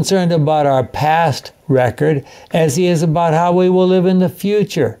so concerned about our past record as he is about how we will live in the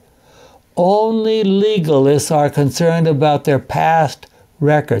future. Only legalists are concerned about their past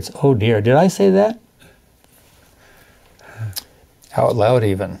records. Oh dear, did I say that? Out loud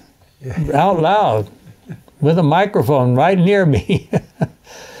even. Out loud. With a microphone right near me.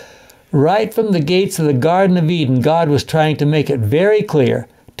 Right from the gates of the Garden of Eden, God was trying to make it very clear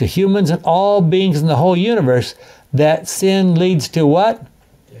to humans and all beings in the whole universe that sin leads to what?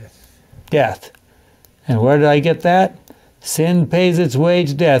 Death. And where did I get that? Sin pays its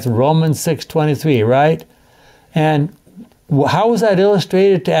wage, death. Romans 6:23, right? And how was that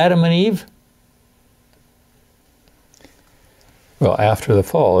illustrated to Adam and Eve? Well, after the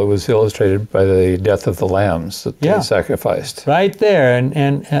fall, it was illustrated by the death of the lambs that they sacrificed. Right there, and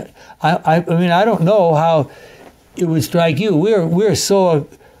I mean, I don't know how it would strike you. We're so,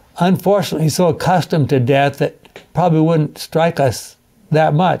 unfortunately, so accustomed to death that probably wouldn't strike us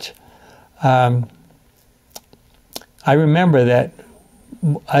that much. I remember that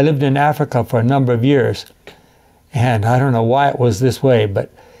I lived in Africa for a number of years, and I don't know why it was this way, but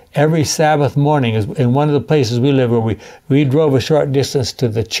every Sabbath morning, in one of the places we lived where we drove a short distance to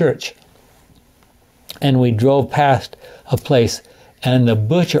the church, and we drove past a place, and the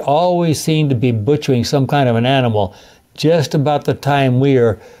butcher always seemed to be butchering some kind of an animal just about the time we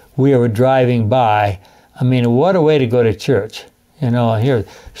were driving by. I mean, what a way to go to church. You know, here,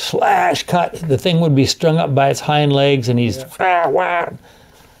 slash, cut, the thing would be strung up by its hind legs, and he's,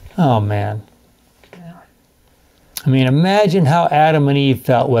 oh man. I mean, imagine how Adam and Eve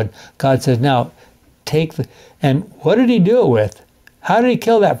felt when God says, now, take the... And what did he do it with? How did he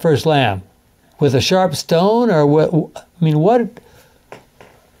kill that first lamb? With a sharp stone, or what? I mean, what?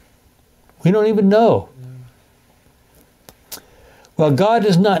 We don't even know. Well, God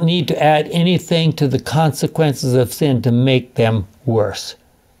does not need to add anything to the consequences of sin to make them worse.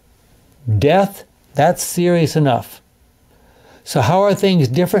 Death, that's serious enough. So how are things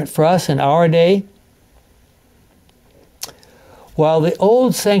different for us in our day? While the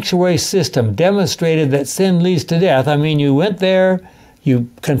old sanctuary system demonstrated that sin leads to death, I mean, you went there, you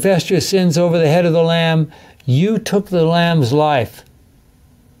confessed your sins over the head of the lamb, you took the lamb's life.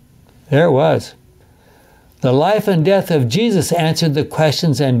 There it was. The life and death of Jesus answered the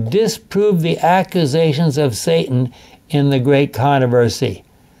questions and disproved the accusations of Satan in the great controversy.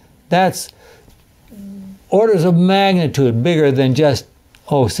 That's orders of magnitude bigger than just,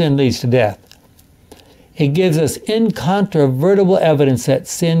 oh, sin leads to death. It gives us incontrovertible evidence that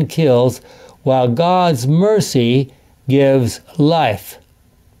sin kills, while God's mercy gives life.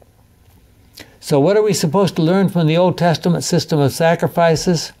 So what are we supposed to learn from the Old Testament system of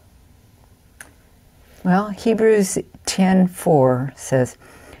sacrifices? Well, Hebrews 10:4 says,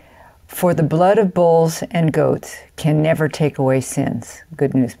 "For the blood of bulls and goats can never take away sins."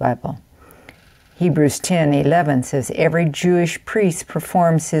 Good News Bible. Hebrews 10:11 says, "Every Jewish priest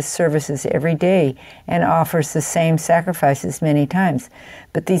performs his services every day and offers the same sacrifices many times.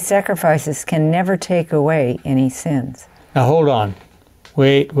 But these sacrifices can never take away any sins." Now hold on.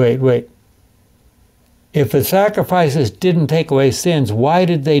 Wait. If the sacrifices didn't take away sins, why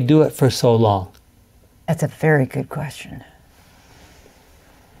did they do it for so long? That's a very good question.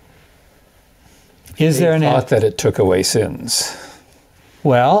 Is there an thought that it took away sins?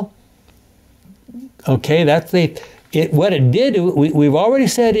 Well, okay, that's what it did. We've already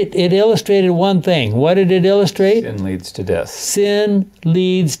said it illustrated one thing. What did it illustrate? Sin leads to death. Sin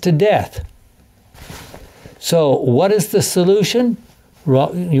leads to death. So what is the solution?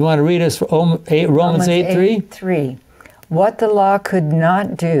 You want to read us Romans 8:3? "What the law could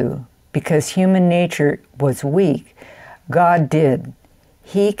not do, because human nature was weak, God did.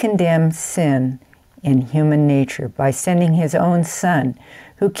 He condemned sin in human nature by sending his own Son,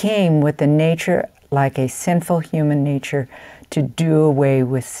 who came with a nature like a sinful human nature, to do away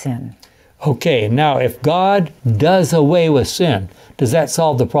with sin." Okay, now if God does away with sin, does that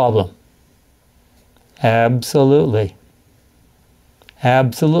solve the problem? Absolutely.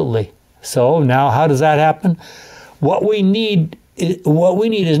 Absolutely. So now how does that happen? What we need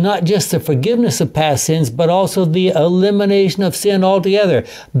is not just the forgiveness of past sins, but also the elimination of sin altogether.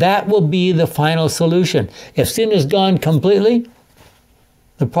 That will be the final solution. If sin is gone completely,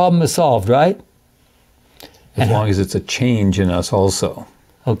 the problem is solved, right? As long as it's a change in us also.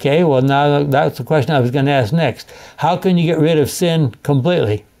 Okay, well now that's the question I was going to ask next. How can you get rid of sin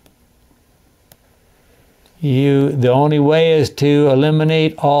completely? The only way is to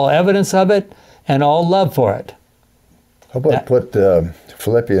eliminate all evidence of it and all love for it. How about put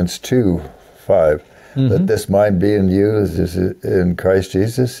Philippians 2:5? Let this mind be in you as is in Christ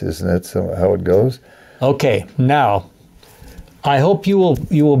Jesus. Isn't that how it goes? Okay, now I hope you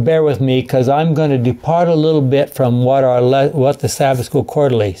will bear with me, because I'm going to depart a little bit from what the Sabbath School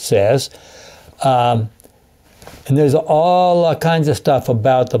Quarterly says. And there's all kinds of stuff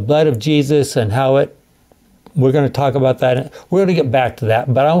about the blood of Jesus and how we're going to talk about that. We're going to get back to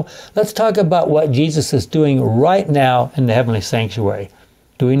that. But let's talk about what Jesus is doing right now in the heavenly sanctuary.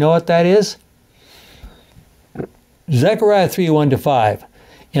 Do we know what that is? Zechariah 3:1-5.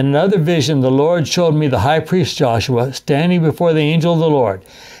 "In another vision, the Lord showed me the high priest Joshua standing before the angel of the Lord.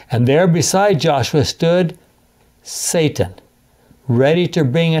 And there beside Joshua stood Satan, ready to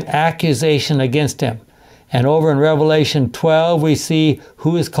bring an accusation against him." And over in Revelation 12, we see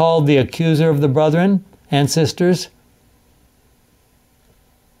who is called the accuser of the brethren and sisters.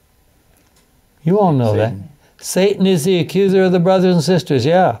 You all know that. Satan is the accuser of the brothers and sisters,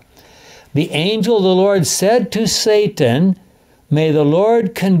 yeah. The angel of the Lord said to Satan, "May the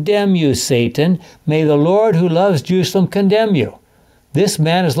Lord condemn you, Satan. May the Lord who loves Jerusalem condemn you. This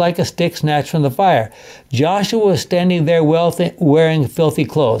man is like a stick snatched from the fire." Joshua was standing there wearing filthy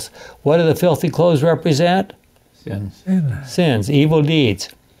clothes. What do the filthy clothes represent? Sins. Sins, evil deeds.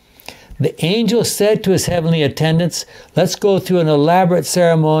 The angel said to his heavenly attendants, "Let's go through an elaborate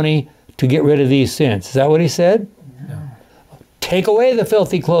ceremony to get rid of these sins." Is that what he said? No. Take away the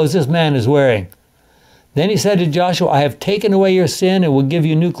filthy clothes this man is wearing. Then he said to Joshua, "I have taken away your sin and will give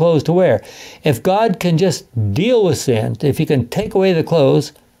you new clothes to wear." If God can just deal with sin, if he can take away the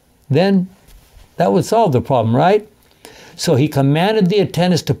clothes, then that would solve the problem, right? So he commanded the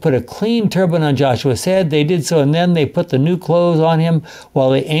attendants to put a clean turban on Joshua's head. They did so, and then they put the new clothes on him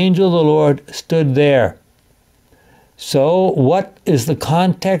while the angel of the Lord stood there. So what is the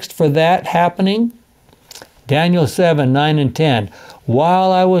context for that happening? Daniel 7, 9 and 10.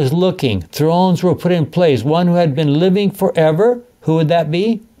 While I was looking, thrones were put in place. One who had been living forever. Who would that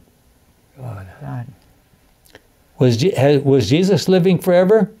be? God. Was Jesus living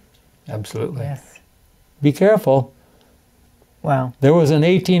forever? Absolutely. Yes. Be careful. Well, There was an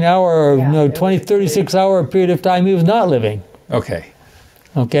 18-hour or 20, there was 36-hour period of time he was not living. Okay.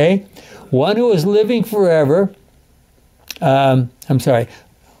 Okay? One who was living forever. I'm sorry.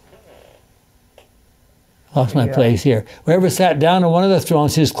 Lost my place here. Whoever sat down on one of the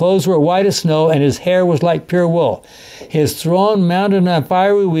thrones, his clothes were white as snow, and his hair was like pure wool. His throne, mounted on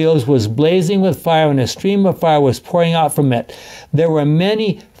fiery wheels, was blazing with fire, and a stream of fire was pouring out from it. There were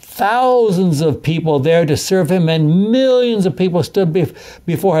many thousands of people there to serve him, and millions of people stood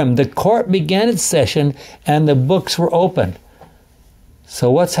before him. The court began its session, and the books were opened. So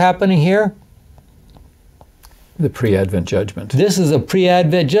what's happening here? The pre-Advent judgment. This is a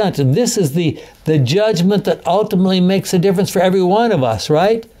pre-Advent judgment. This is the judgment that ultimately makes a difference for every one of us,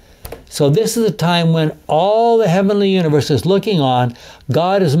 right? So this is a time when all the heavenly universe is looking on.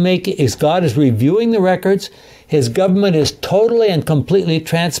 God is reviewing the records. His government is totally and completely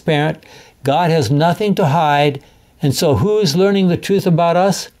transparent. God has nothing to hide. And so who is learning the truth about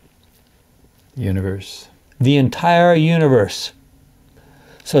us? Universe. The entire universe.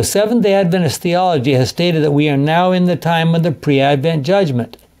 So Seventh-day Adventist theology has stated that we are now in the time of the pre-Advent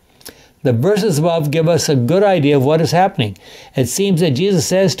judgment. The verses above give us a good idea of what is happening. It seems that Jesus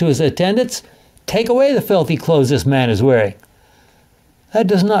says to his attendants, "Take away the filthy clothes this man is wearing." That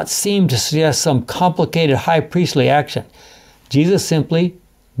does not seem to suggest some complicated high priestly action. Jesus simply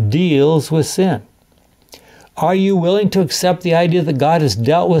deals with sin. Are you willing to accept the idea that God has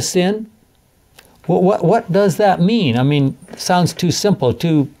dealt with sin? What does that mean? I mean, it sounds too simple,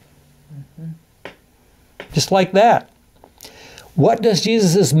 just like that. What does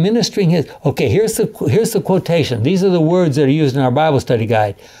Jesus' ministering his... Okay, here's the quotation. These are the words that are used in our Bible study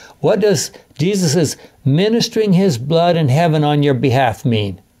guide. What does Jesus' ministering his blood in heaven on your behalf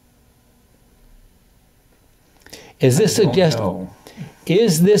mean? Is this a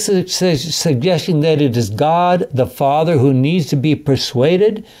suggestion that it is God the Father who needs to be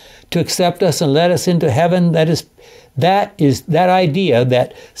persuaded to accept us and let us into heaven? That idea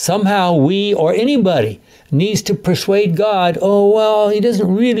that somehow we or anybody needs to persuade God, "Oh, well, he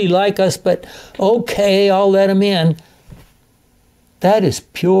doesn't really like us, but okay, I'll let him in." That is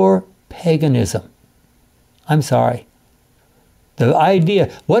pure paganism. I'm sorry. The idea,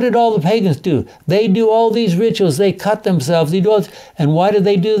 what did all the pagans do? They do all these rituals, they cut themselves, and why did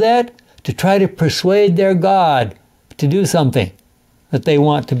they do that? To try to persuade their God to do something that they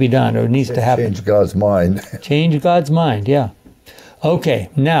want to be done or needs to happen. Change God's mind. Change God's mind, yeah. Okay,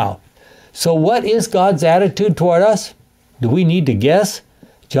 now, so what is God's attitude toward us? Do we need to guess?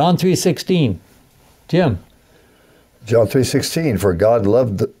 John 3:16. Jim. John 3:16, for God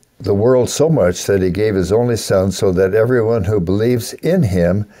loved the world so much that he gave his only Son so that everyone who believes in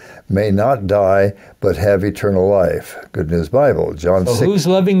him may not die but have eternal life. Good News Bible. John So who's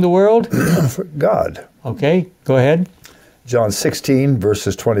loving the world? God. Okay, go ahead. John 16,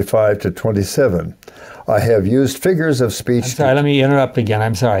 verses 25 to 27. I have used figures of speech. I'm sorry, let me interrupt again.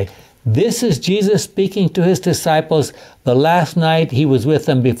 I'm sorry. This is Jesus speaking to his disciples the last night he was with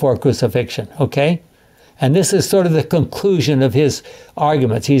them before crucifixion, okay? And this is sort of the conclusion of his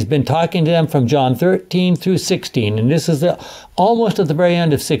arguments. He's been talking to them from John 13 through 16, and this is almost at the very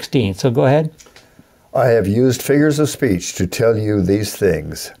end of 16. So go ahead. I have used figures of speech to tell you these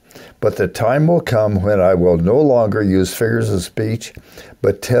things, but the time will come when I will no longer use figures of speech,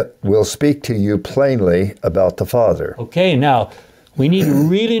 but will speak to you plainly about the Father. Okay, now, we need to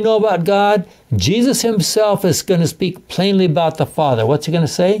really know about God. Jesus himself is going to speak plainly about the Father. What's he going to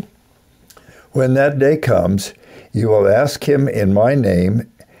say? When that day comes, you will ask him in my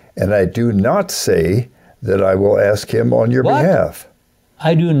name, and I do not say that I will ask him on your What? behalf.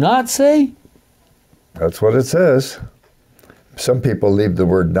 I do not say? That's what it says. Some people leave the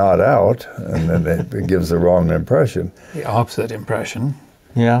word not out, and then it gives the wrong impression. The opposite impression.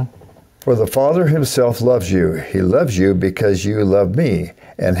 Yeah. For the Father himself loves you. He loves you because you love me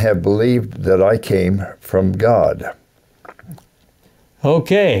and have believed that I came from God.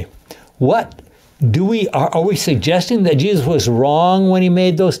 Okay. What do we are we suggesting that Jesus was wrong when he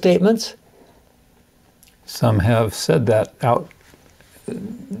made those statements? Some have said that out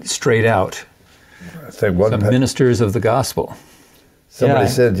straight out. I think one Some ministers of the gospel. somebody Yeah.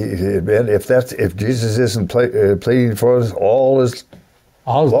 said, if Jesus isn't pleading for us, all is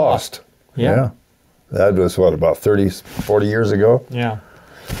All is lost. Yeah. That was what, about 30, 40 years ago? Yeah.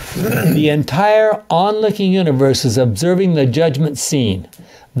 The entire onlooking universe is observing the judgment scene.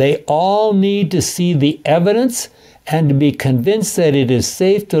 They all need to see the evidence and to be convinced that it is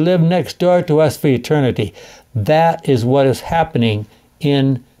safe to live next door to us for eternity. That is what is happening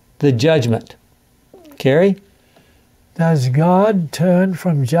in the judgment. Carrie? Does God turn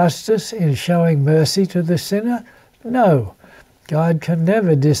from justice in showing mercy to the sinner? No. God can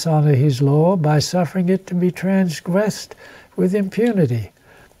never dishonor his law by suffering it to be transgressed with impunity.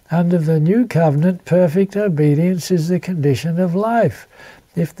 Under the new covenant, perfect obedience is the condition of life.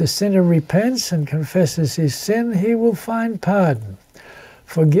 If the sinner repents and confesses his sin, he will find pardon.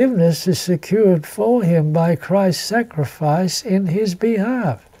 Forgiveness is secured for him by Christ's sacrifice in his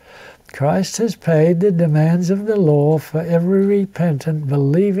behalf. Christ has paid the demands of the law for every repentant,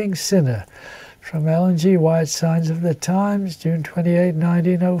 believing sinner. From Ellen G. White, Signs of the Times, June 28,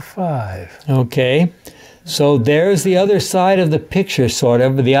 1905. Okay. So there's the other side of the picture, sort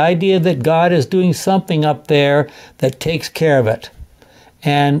of, the idea that God is doing something up there that takes care of it.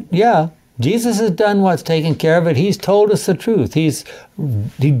 And yeah, Jesus has done what's taken care of it. He's told us the truth.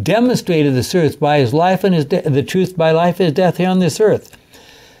 He demonstrated the truth by his life and the truth by life and his death here on this earth.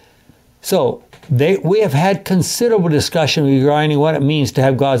 So we have had considerable discussion regarding what it means to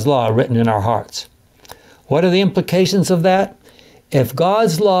have God's law written in our hearts. What are the implications of that? If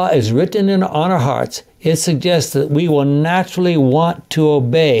God's law is written on our hearts, it suggests that we will naturally want to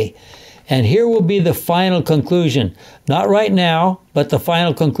obey. And here will be the final conclusion. Not right now, but the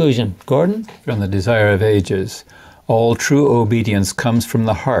final conclusion. Gordon? From the Desire of Ages, all true obedience comes from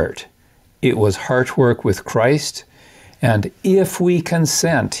the heart. It was heart work with Christ, and if we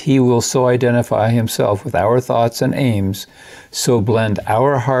consent, he will so identify himself with our thoughts and aims, so blend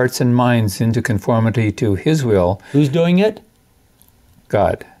our hearts and minds into conformity to his will. Who's doing it?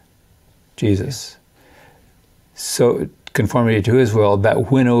 God, Jesus. So conformity to his will,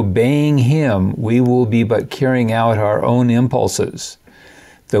 that when obeying him, we will be but carrying out our own impulses.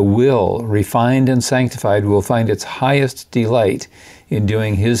 The will, refined and sanctified, will find its highest delight in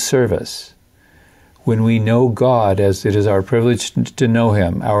doing his service. When we know God as it is our privilege to know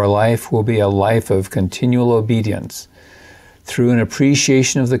him, our life will be a life of continual obedience. Through an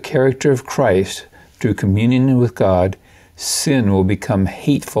appreciation of the character of Christ, through communion with God, sin will become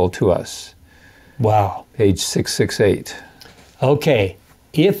hateful to us. Wow. Page 668. Okay.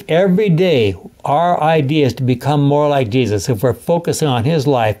 If every day our idea is to become more like Jesus, if we're focusing on his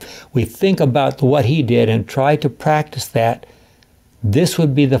life, we think about what he did and try to practice that, this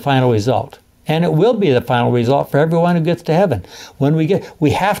would be the final result. And it will be the final result for everyone who gets to heaven. When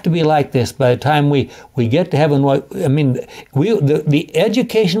we have to be like this by the time we get to heaven. The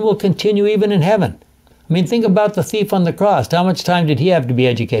education will continue even in heaven. I mean, think about the thief on the cross. How much time did he have to be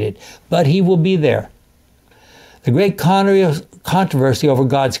educated? But he will be there. The great controversy over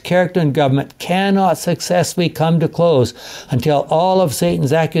God's character and government cannot successfully come to close until all of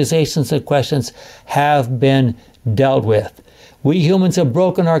Satan's accusations and questions have been dealt with. We humans have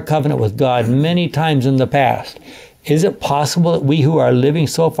broken our covenant with God many times in the past. Is it possible that we who are living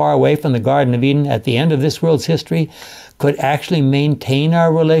so far away from the Garden of Eden at the end of this world's history could actually maintain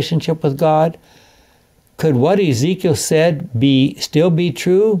our relationship with God? Could what Ezekiel said still be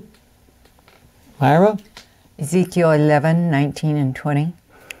true? Myra? Ezekiel 11, 19 and 20.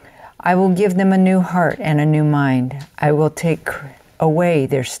 I will give them a new heart and a new mind. I will take away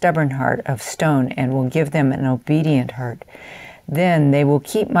their stubborn heart of stone and will give them an obedient heart. Then they will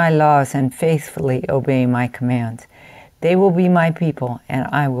keep my laws and faithfully obey my commands. They will be my people, and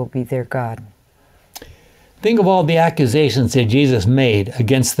I will be their God. Think of all the accusations that Jesus made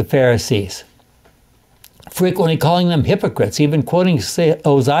against the Pharisees, frequently calling them hypocrites, even quoting Isaiah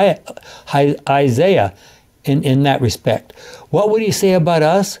in that respect. What would he say about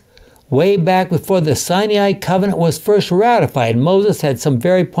us? way back before the Sinai covenant was first ratified. Moses had some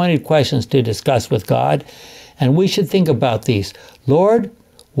very pointed questions to discuss with God, and we should think about these. Lord,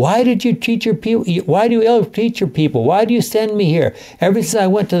 why did you teach your people? Why do you teach your people? Why do you send me here? Ever since I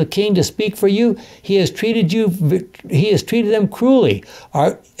went to the king to speak for you, he has treated them cruelly,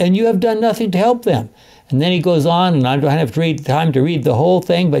 and you have done nothing to help them. And then he goes on, and I don't have time to read the whole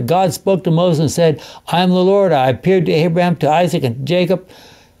thing, but God spoke to Moses and said, I am the Lord. I appeared to Abraham, to Isaac, and to Jacob.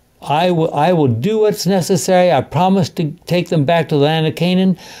 I will do what's necessary. I promise to take them back to the land of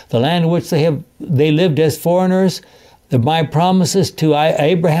Canaan, the land in which they lived as foreigners. My promises to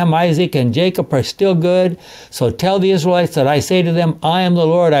Abraham, Isaac, and Jacob are still good. So tell the Israelites that I say to them, I am the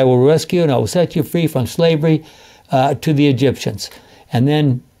Lord. I will rescue and I will set you free from slavery to the Egyptians. And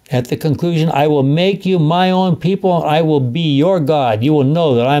then at the conclusion, I will make you my own people. I will be your God. You will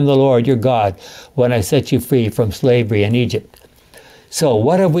know that I am the Lord, your God, when I set you free from slavery in Egypt. So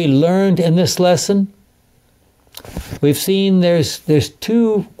what have we learned in this lesson? We've seen there's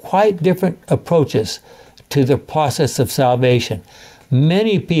two quite different approaches to the process of salvation.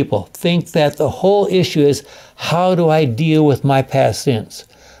 Many people think that the whole issue is, how do I deal with my past sins?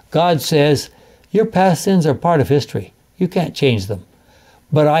 God says, your past sins are part of history. You can't change them.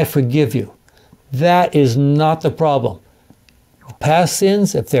 But I forgive you. That is not the problem. Past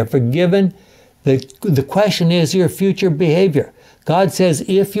sins, if they're forgiven, the question is your future behavior. God says,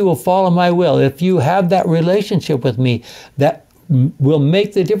 if you will follow my will, if you have that relationship with me, that will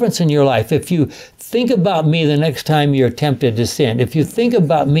make the difference in your life. If you think about me the next time you're tempted to sin, if you think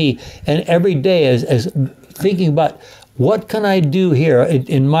about me and every day as thinking about what can I do here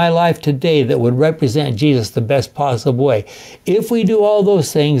in my life today that would represent Jesus the best possible way, if we do all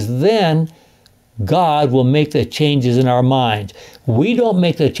those things, then God will make the changes in our minds. We don't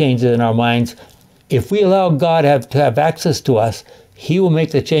make the changes in our minds. If we allow God to have access to us, He will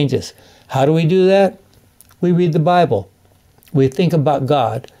make the changes. How do we do that? We read the Bible. We think about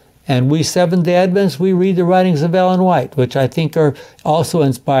God. And we Seventh-day Adventists, we read the writings of Ellen White, which I think are also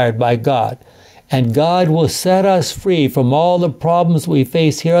inspired by God. And God will set us free from all the problems we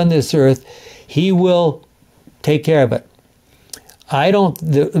face here on this earth. He will take care of it.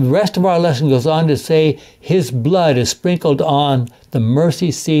 The rest of our lesson goes on to say His blood is sprinkled on the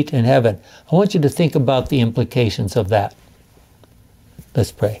mercy seat in heaven. I want you to think about the implications of that.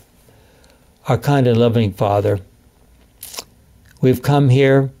 Let's pray. Our kind and loving Father, we've come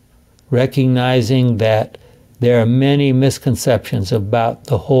here recognizing that there are many misconceptions about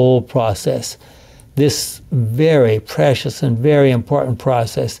the whole process. This very precious and very important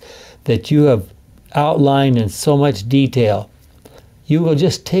process that you have outlined in so much detail. You will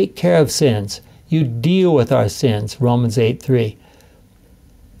just take care of sins. You deal with our sins, Romans 8:3.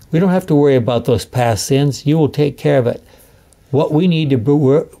 We don't have to worry about those past sins. You will take care of it. What we need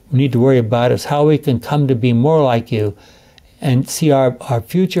to worry about is how we can come to be more like you and see our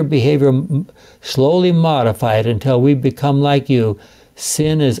future behavior slowly modified until we become like you.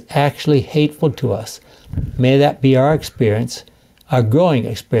 Sin is actually hateful to us. May that be our experience, our growing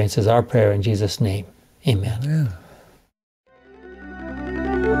experience is our prayer in Jesus' name. Amen. Amen.